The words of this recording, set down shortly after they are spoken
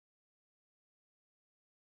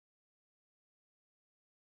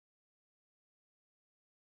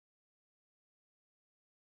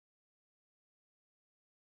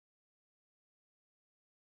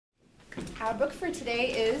Our book for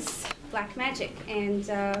today is Black Magic, and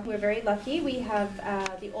we're very lucky. We have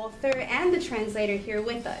the author and the translator here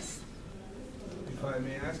with us. If I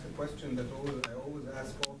may ask a question that I always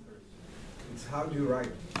ask authors, it's how do you write?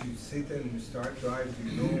 Do you sit and you start write? Do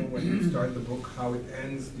you know when you start the book how it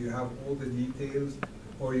ends? Do you have all the details?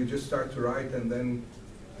 Or you just start to write and then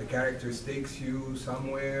the character takes you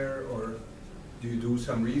somewhere? Or do you do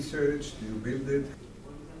some research? Do you build it?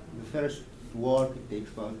 The first work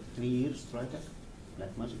takes about 3 years to write it,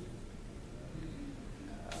 Black Magic.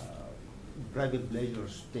 Private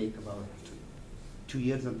pleasures take about 2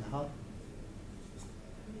 years and a half.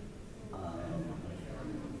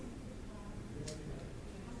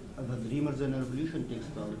 The Dreamers and Revolution takes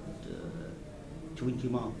about 20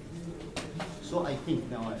 months. So I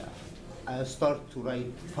think now I start to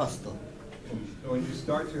write faster. So when you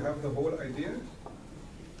start, you have the whole idea?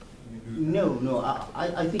 No,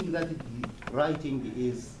 I think that writing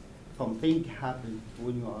is something happens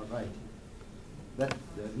when you are writing. That's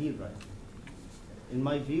the real writing. In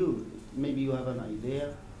my view, maybe you have an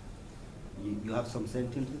idea, you have some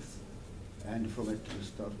sentences, and from it you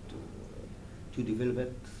start to develop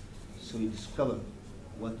it, so you discover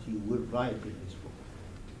what you will write in this book.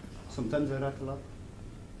 Sometimes I write a lot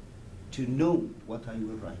to know what I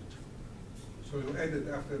will write. So you edit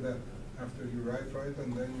after that, after you write,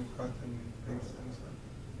 and then you cut and paste and stuff?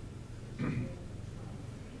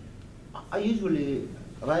 I usually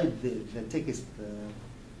write the text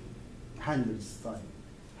 100 times.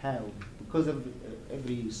 How? Because of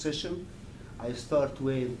every session, I start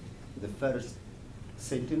with the first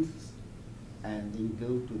sentence and then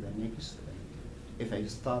go to the next. If I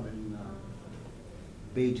start in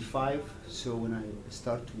page 5, so when I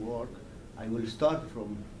start to work, I will start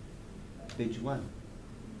from page 1.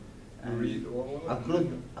 And read all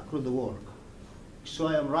across the work. So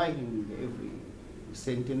I am writing every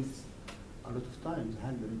sentence a lot of times,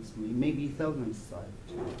 hundreds, maybe thousands times.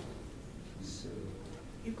 So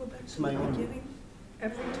you go back to the beginning?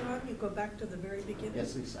 Every time you go back to the very beginning?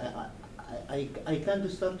 Yes, I can't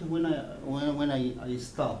start when I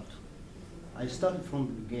start. I started from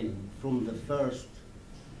the beginning, from the first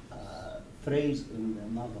phrase in the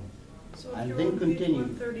novel. So if and you're then on page continue.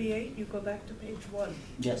 138, you go back to page 1?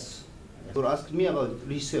 Yes. You asked me about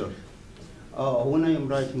research. When I am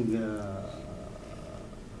writing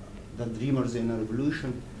The Dreamers in a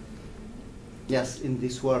Revolution, yes, in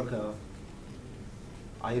this work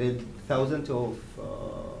I read thousands of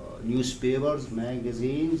newspapers,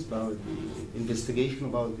 magazines about the investigation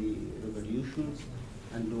about the revolutions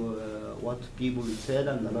and what people said,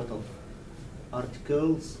 and a lot of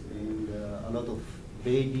articles and a lot of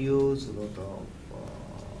videos, a lot of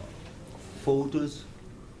photos.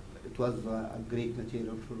 It was a great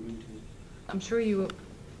material for me to. I'm sure you,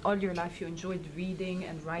 all your life, you enjoyed reading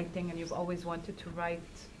and writing, and you've always wanted to write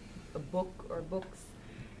a book or books.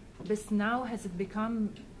 But now, has it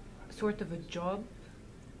become sort of a job?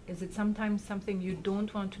 Is it sometimes something you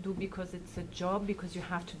don't want to do because it's a job, because you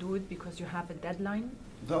have to do it, because you have a deadline?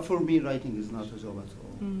 For me, writing is not a job at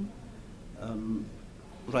all.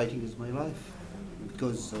 Writing is my life,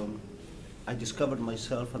 because I discovered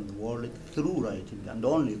myself and the world through writing, and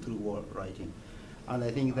only through writing. And I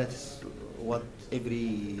think that's what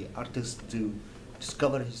every artist do,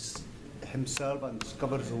 discover himself and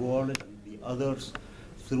discover the world and the others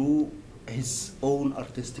through his own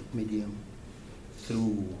artistic medium,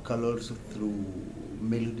 through colors, through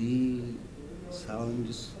melody,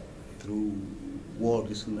 sounds, through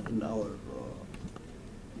words in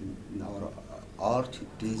our art.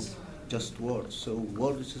 It is just words. So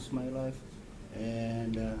words is my life,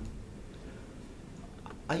 and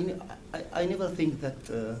I never think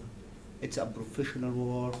that it's a professional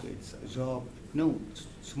work, it's a job. No,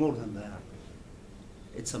 it's more than that.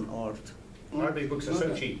 It's an art. Arabic books are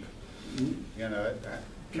so cheap. You know,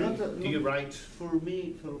 do you write? For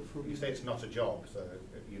me, You say it's not a job, so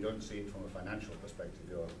you don't see it from a financial perspective.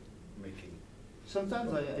 You're making.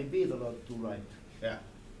 Sometimes I paid a lot to write. Yeah.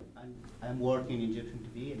 I'm working in Egyptian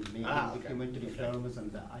TV and making documentary films,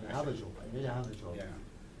 and I have a job. I really have a job. Yeah.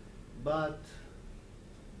 But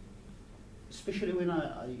especially when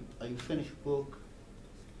I finish a book,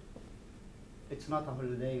 it's not a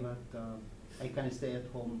holiday, but I can stay at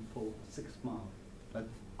home for 6 months. But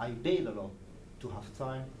I paid a lot to have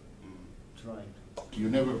time to write. You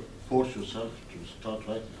never force yourself to start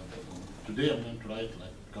writing. Today I'm going to write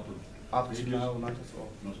like a couple of pages. No, not at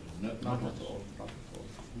all. Not at all. Not at all.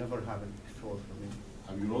 Never happened before for me.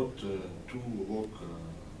 Have you wrote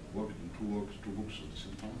worked in two books at the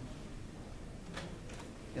same time?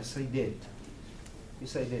 Yes, I did.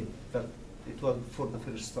 Yes, I did. But it was for the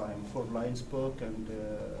first time, for Lions book and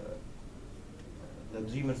the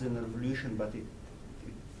dreamers in the revolution, but it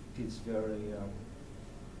is very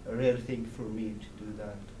a rare thing for me to do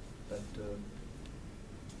that. But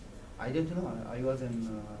I don't know. I was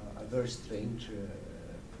in a very strange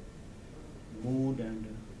mood and.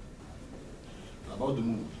 About the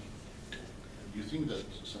mood, do you think that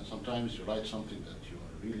sometimes you write something that you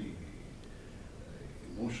are really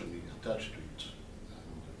emotionally attached to it,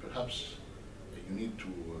 and perhaps you need to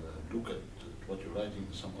look at what you're writing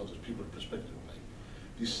in some other people's perspective? Like,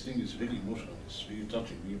 this thing is really emotional, it's really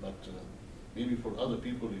touching me, but maybe for other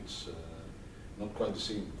people it's not quite the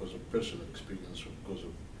same because of personal experience or because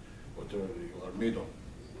of whatever you are made of.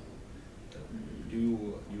 Do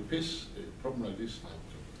you face a problem like this? Like,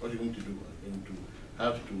 what are you going to do? Are you going to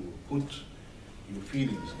have to put your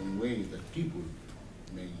feelings in a way that people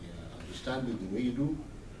may understand it the way you do,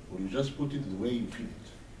 or you just put it the way you feel it?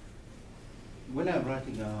 When I'm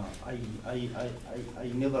writing, I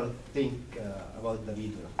never think about the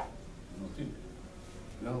reader. Nothing.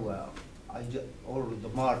 No, or the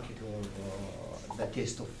market, or the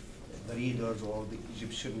taste of the readers, or the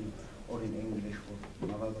Egyptian, or in English, or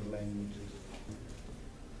in other languages.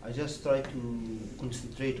 I just try to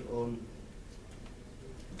concentrate on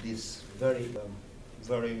this very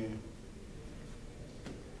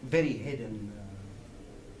hidden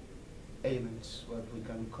elements, what we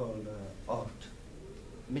can call art.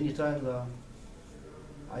 Many times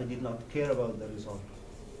I did not care about the result.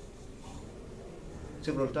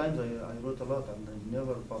 Several times I wrote a lot and I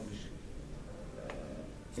never published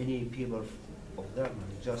any paper of them.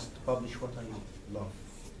 I just publish what I love.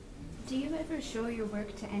 Do you ever show your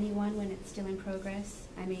work to anyone when it's still in progress?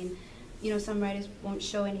 I mean, you know, some writers won't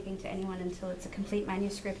show anything to anyone until it's a complete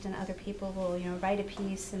manuscript, and other people will, you know, write a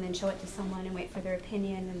piece and then show it to someone and wait for their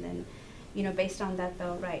opinion, and then, you know, based on that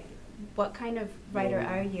they'll write. What kind of writer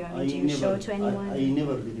are you? I mean, do you show to anyone? I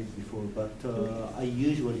never did it before, but I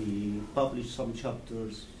usually publish some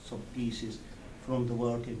chapters, some pieces from the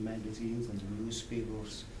work in magazines and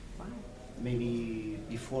newspapers. Wow. Maybe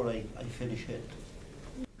before I finish it.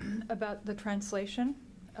 About the translation.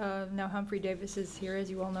 Now Humphrey Davies is here, as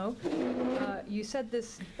you all know. You said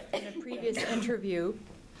this in a previous interview.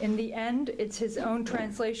 In the end, it's his own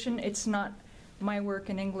translation. It's not my work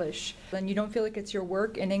in English. Then you don't feel like it's your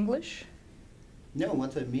work in English? No,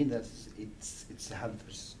 what I mean that it's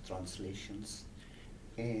Humphrey's translations,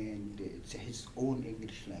 and it's his own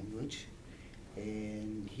English language,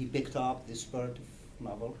 and he picked up this part of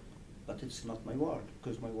novel, but it's not my word,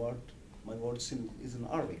 because my word is in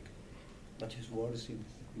Arabic, but his word is in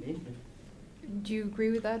English. Do you agree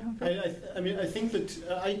with that, Humphrey? I mean, I think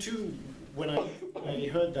that I too, when I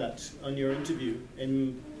heard that on your interview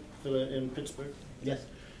in Pittsburgh, Yes.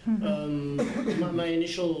 my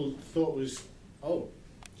initial thought was, oh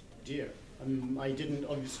dear, I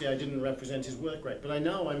didn't represent his work right. But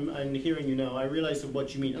I'm hearing you now. I realize that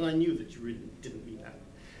what you mean, and I knew that you really didn't mean that.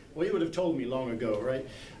 Well, you would have told me long ago, right?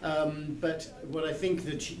 But what I think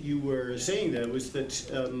that you were saying there was that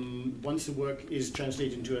once the work is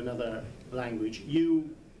translated into another language,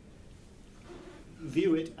 you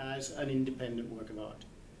view it as an independent work of art.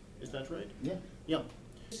 Is that right? Yeah. Yeah.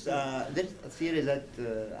 There's a theory that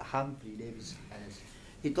Humphrey Davies has.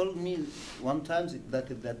 He told me one time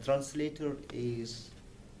that the translator is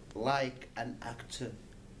like an actor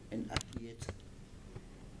in a theater.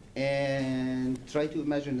 And try to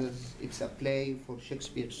imagine that it's a play for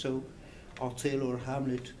Shakespeare, so Othello or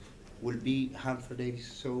Hamlet will be Humphrey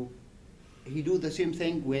Davies. So he do the same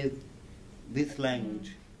thing with this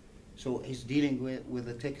language. So he's dealing with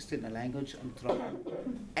the text in a language and try to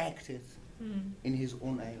act it in his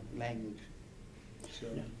own language. So.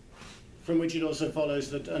 Yeah. From which it also follows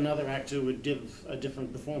that another actor would give a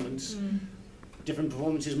different performance. Different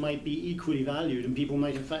performances might be equally valued, and people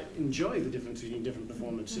might in fact enjoy the difference between different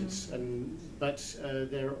performances, but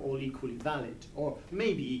they're all equally valid, or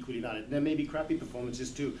maybe equally valid. There may be crappy performances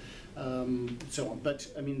too, so on. But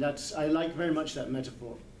I mean, I like very much that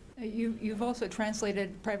metaphor. You've also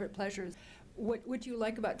translated Private Pleasures. What do you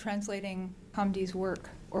like about translating Hamdy's work,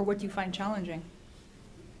 or what do you find challenging?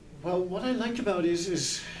 Well, what I like about it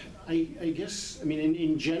is I guess, I mean,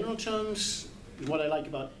 in general terms, what I like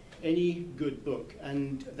about any good book,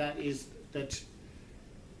 and that is that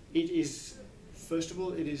it is, first of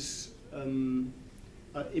all, it is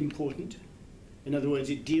important. In other words,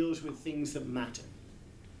 it deals with things that matter.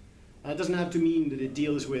 It doesn't have to mean that it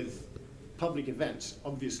deals with public events,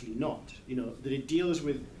 obviously not. You know, that it deals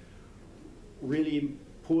with really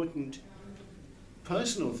important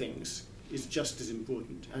personal things is just as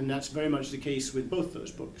important, and that's very much the case with both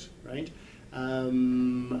those books, right?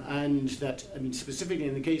 And that, I mean, specifically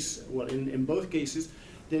in the case, well, in both cases,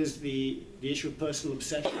 There's the issue of personal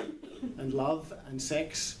obsession and love and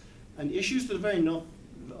sex, and issues that are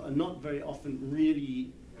not very often really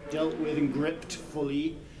dealt with and gripped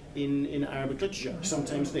fully in Arabic literature.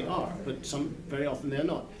 Sometimes they are, but very often they're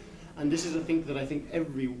not. And this is a thing that I think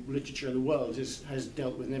every literature in the world has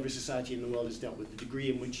dealt with, and every society in the world has dealt with, the degree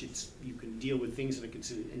in which you can deal with things that are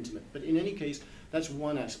considered intimate. But in any case, that's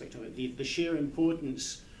one aspect of it, the sheer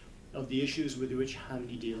importance of the issues with which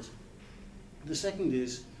Hamdy deals. The second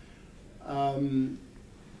is,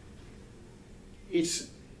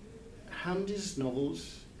 Hamdy's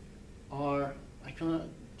novels are,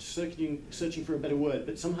 searching for a better word,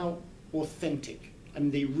 but somehow authentic. I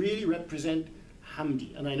mean, they really represent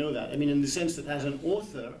Hamdy, and I know that. I mean, in the sense that as an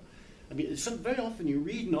author, I mean, very often you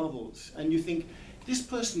read novels and you think, this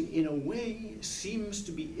person in a way seems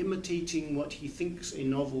to be imitating what he thinks a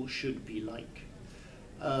novel should be like.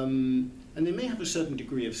 And they may have a certain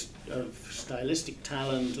degree of stylistic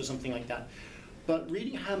talent or something like that. But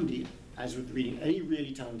reading Hamdy, as with reading any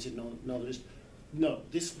really talented novelist, no,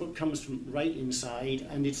 this book comes from right inside,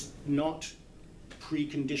 and it's not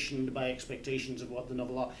preconditioned by expectations of what the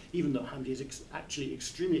novel are, even though Hamdy is actually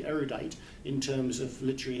extremely erudite in terms of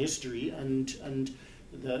literary history and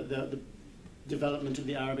the development of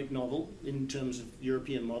the Arabic novel in terms of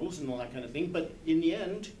European models and all that kind of thing. But in the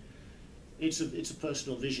end, it's a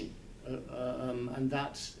personal vision, and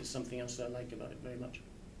that is something else that I like about it very much.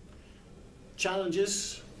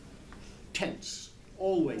 Challenges, tense,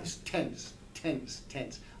 always tense.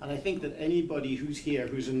 Tense. And I think that anybody who's here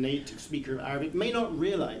who's a native speaker of Arabic may not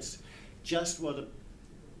realize just what a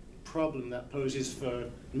problem that poses for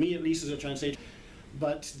me, at least as a translator,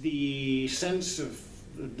 but the sense of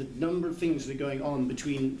the number of things that are going on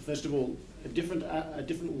between, first of all,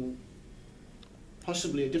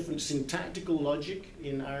 possibly a different syntactical logic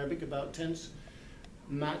in Arabic about tense,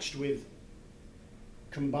 matched with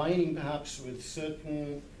combining perhaps with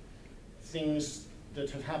certain things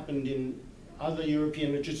that have happened in other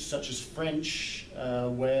European literature, such as French,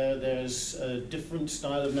 where there's a different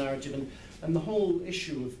style of narrative, and the whole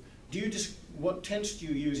issue of what tense do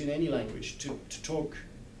you use in any language to talk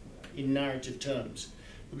in narrative terms?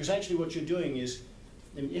 Because actually what you're doing is,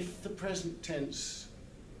 if the present tense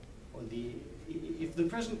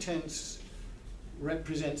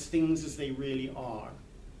represents things as they really are,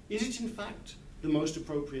 is it in fact the most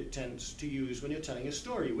appropriate tense to use when you're telling a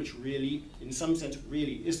story, which really, in some sense,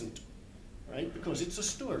 really isn't? Right? Because it's a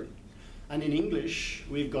story. And in English,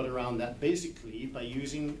 we've got around that basically by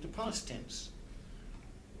using the past tense.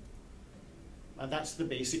 That's the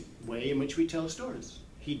basic way in which we tell stories.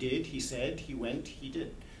 He did, he said, he went, he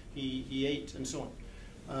did. He ate, and so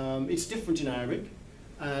on. It's different in Arabic,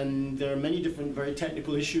 and there are many different very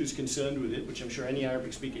technical issues concerned with it, which I'm sure any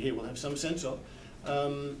Arabic speaker here will have some sense of.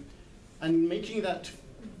 And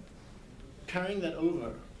carrying that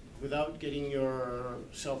over without getting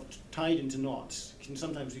yourself tied into knots can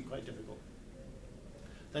sometimes be quite difficult.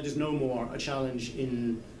 That is no more a challenge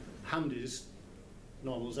in Hamdy's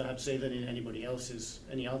novels, I have to say, than in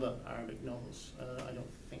any other Arabic novels, I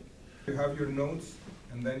don't think. You have your notes,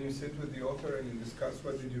 and then you sit with the author and you discuss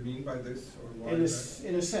what did you mean by this, or why in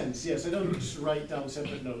a sense, yes. I don't just write down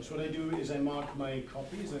separate notes. What I do is I mark my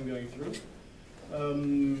copies I'm going through.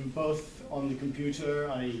 Both on the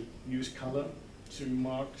computer, I use color to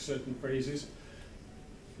mark certain phrases,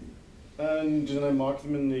 and then I mark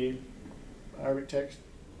them in the Arabic text.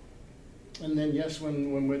 And then, yes,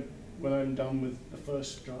 when I'm done with the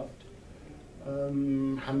first draft,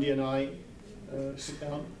 Hamdy and I sit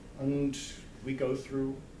down and we go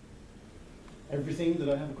through everything that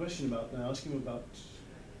I have a question about, and I ask him about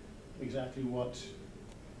exactly what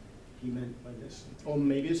he meant by this. Or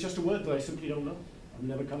maybe it's just a word that I simply don't know. I've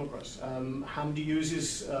never come across. Hamdy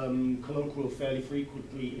uses colloquial fairly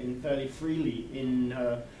freely in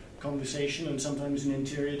conversation and sometimes in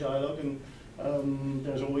interior dialogue, and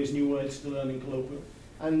there's always new words to learn in colloquial.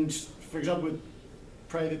 And for example, with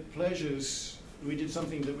Private Pleasures, we did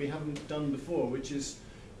something that we haven't done before, which is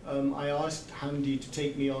I asked Hamdy to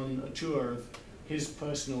take me on a tour of his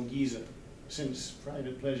personal Giza, since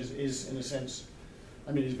Private Pleasures is, in a sense,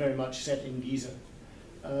 is very much set in Giza.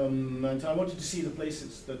 And I wanted to see the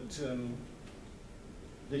places that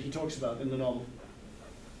he talks about in the novel.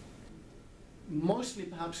 Mostly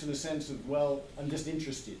perhaps in a sense of, well, I'm just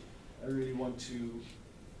interested. I really want to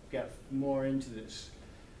get more into this.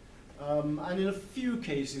 And in a few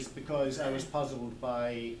cases, because I was puzzled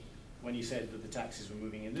by when he said that the taxis were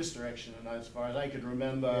moving in this direction, and as far as I could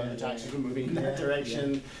remember, the taxis were moving in that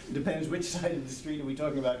direction. Depends which side of the street are we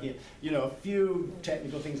talking about here. You know, a few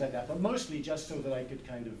technical things like that, but mostly just so that I could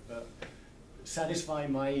kind of satisfy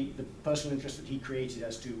the personal interest that he created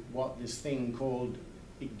as to what this thing called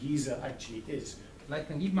el-Gazzar actually is. Like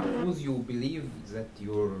Naguib Mahfouz, you believe that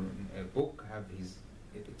your book have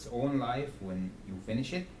its own life when you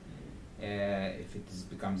finish it. If it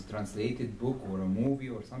becomes translated book or a movie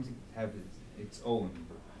or something, it have its own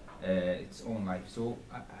life. So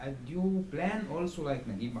do you plan also like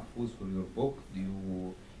Naguib Mahfouz for your book? Do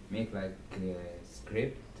you make like a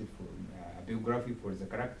script for a biography for the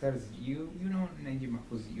characters? You know Naguib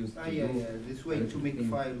Mahfouz used to do this way to make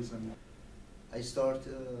files, and I start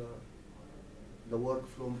the work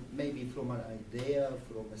maybe from an idea,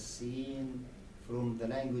 from a scene, from the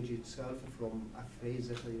language itself, from a phrase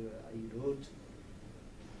that I wrote,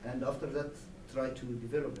 and after that try to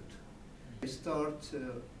develop it. I start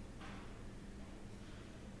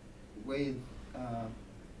with a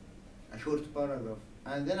short paragraph,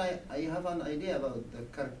 and then I have an idea about the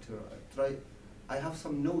character. I have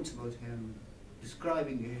some notes about him,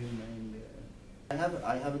 describing him, and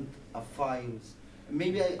I haven't files.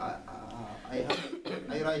 Maybe I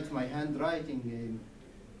write my handwriting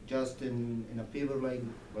just in a paper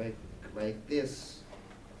like this.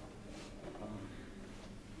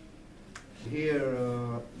 Here,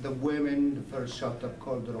 the women, the first chapter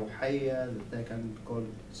called Rouhaya, the second called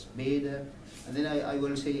Sbeda, and then I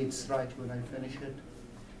will say it's right when I finish it.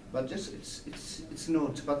 But just it's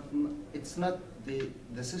notes, but it's not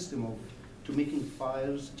the system of to making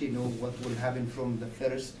files to know what will happen from the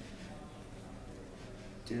first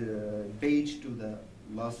page to the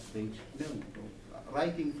last page. No,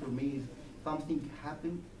 writing for me is something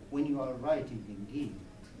happen when you are writing indeed.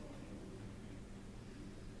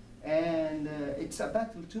 And it's a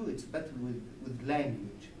battle too. It's a battle with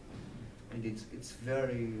language, and it's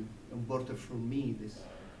very important for me this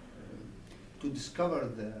to discover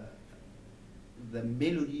the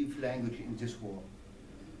melody of language in this world,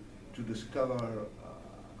 to discover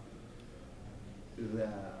the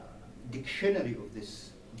dictionary of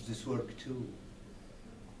this work too.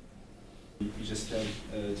 You just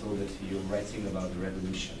told that you're writing about the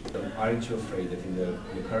revolution. Aren't you afraid that in the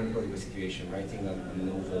current political situation, writing a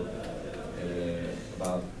novel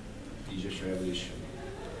about the Egyptian revolution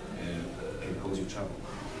can cause you trouble?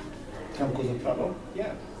 Can cause you trouble?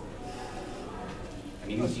 Yeah. I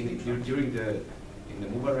mean, during the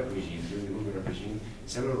Mubarak regime,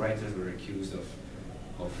 several writers were accused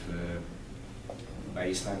of by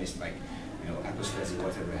Islamists, like, you know, apostasy,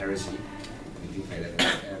 whatever, heresy, and things like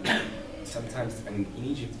that. And sometimes, I mean, in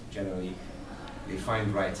Egypt generally, they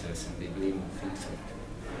find writers and they blame things of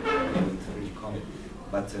really common.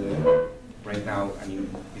 But right now, I mean,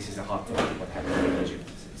 this is a hot topic, what happened in Egypt.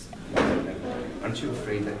 Aren't you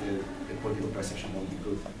afraid that the political perception won't be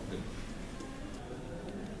good?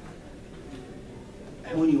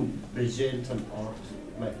 When you present an art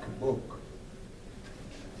like a book,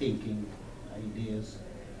 thinking, ideas,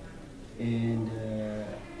 and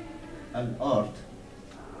an art,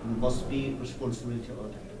 you must be responsibility of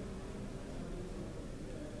it.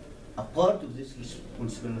 A part of this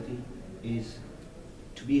responsibility is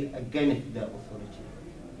to be against the authority,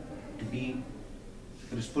 to be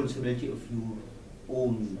the responsibility of your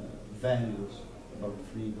own values about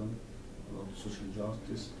freedom, about social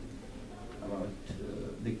justice, about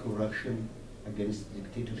the corruption, against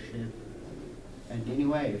dictatorship. And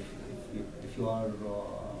anyway, if you are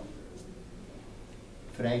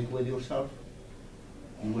frank with yourself,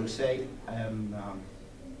 you will say, I am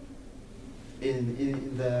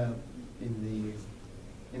in the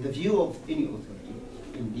view of any authority,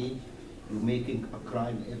 indeed, you're making a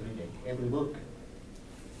crime every day. Every book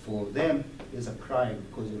for them is a crime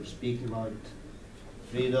because you're speaking about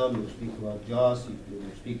freedom, you're speaking about justice,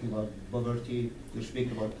 you're speaking about poverty, you're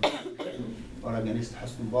speaking about corruption, you are against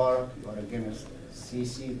Hosni Mubarak, you are against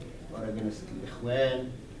Sisi, you are against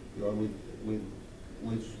Ikhwan, you are with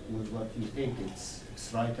what you think it's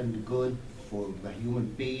right and good for the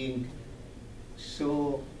human being.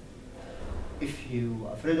 So if you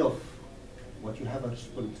are afraid of what you have a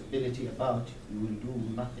responsibility about, you will do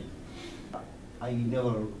nothing. I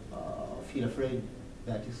never feel afraid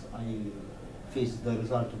that I face the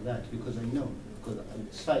result of that, because I know, because I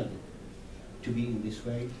decided to be in this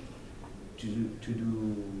way, to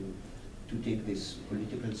take these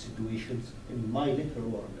political situations in my little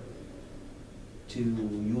world, to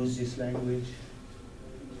use this language,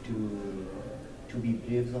 to be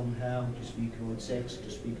brave somehow, to speak about sex, to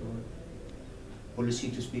speak about policy,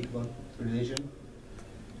 to speak about religion.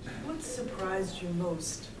 What surprised you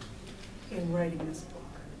most in writing this book?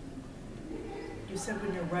 You said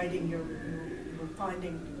when you're writing, you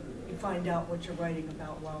find out what you're writing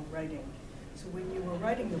about while writing. So when you were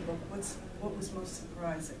writing the book, what was most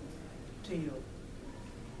surprising? to you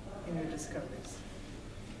in your discoveries?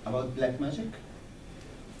 About black magic?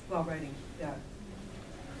 While writing, yeah.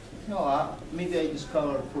 No, maybe I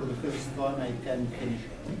discovered for the first time I can finish.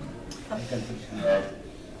 I can finish it.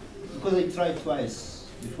 Because I tried twice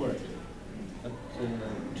before it. But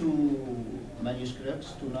 2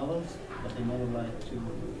 manuscripts, 2 novels, but I never like to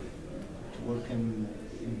work in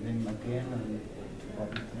them again and to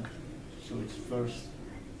publish them. So it's first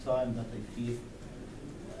time that I feel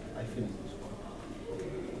I finished this one.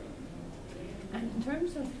 And in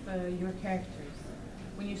terms of your characters,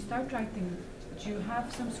 when you start writing, do you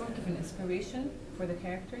have some sort of an inspiration for the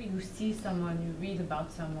character? You see someone, you read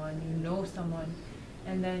about someone, you know someone,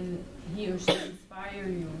 and then he or she inspire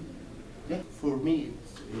you? Yeah, for me,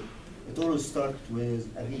 it always starts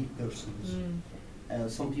with a real person.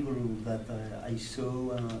 Some people that I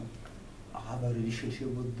saw, I have a relationship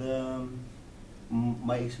with them,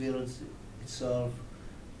 my experience itself,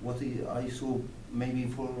 what I saw maybe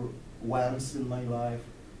for once in my life.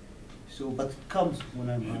 So, but it comes when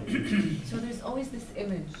I'm writing. So there's always this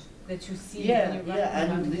image that you see when Yeah, you write yeah,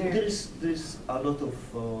 about and the character. there's a lot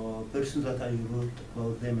of persons that I wrote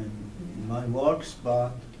about them in my works,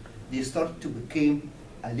 but they start to become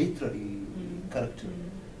a literary character.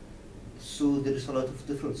 So there is a lot of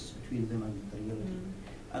difference between them and the reality.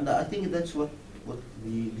 And I think that's what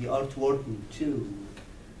the art working to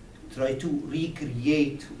try to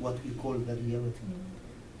recreate what we call the reality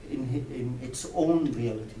in its own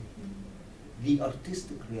reality, the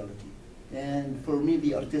artistic reality. And for me,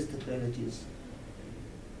 the artistic reality is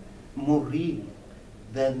more real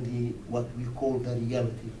than what we call the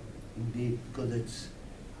reality, indeed, because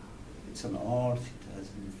it's an art, it has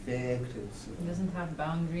an effect. It doesn't have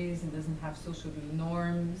boundaries, it doesn't have social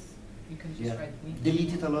norms. You can just write neatly.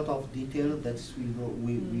 Deleted a lot of detail that's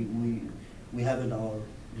we have in our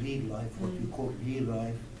real life, what we call real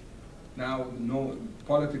life. Now, no,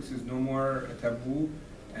 politics is no more a taboo,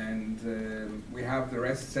 and we have the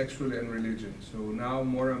rest, sexual and religion. So now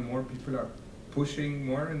more and more people are pushing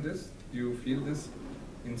more in this. Do you feel this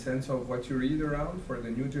in sense of what you read around for the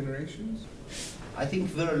new generations? I think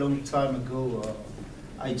very long time ago,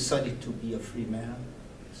 I decided to be a free man.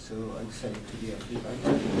 So I decided to be a free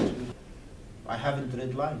writer. I haven't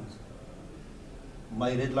read lines.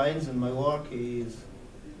 My red lines in my work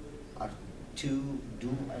are to do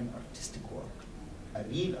an artistic work, a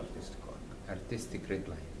real artistic work. Artistic red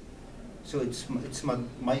line. So it's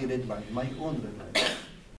my red line, my own red line.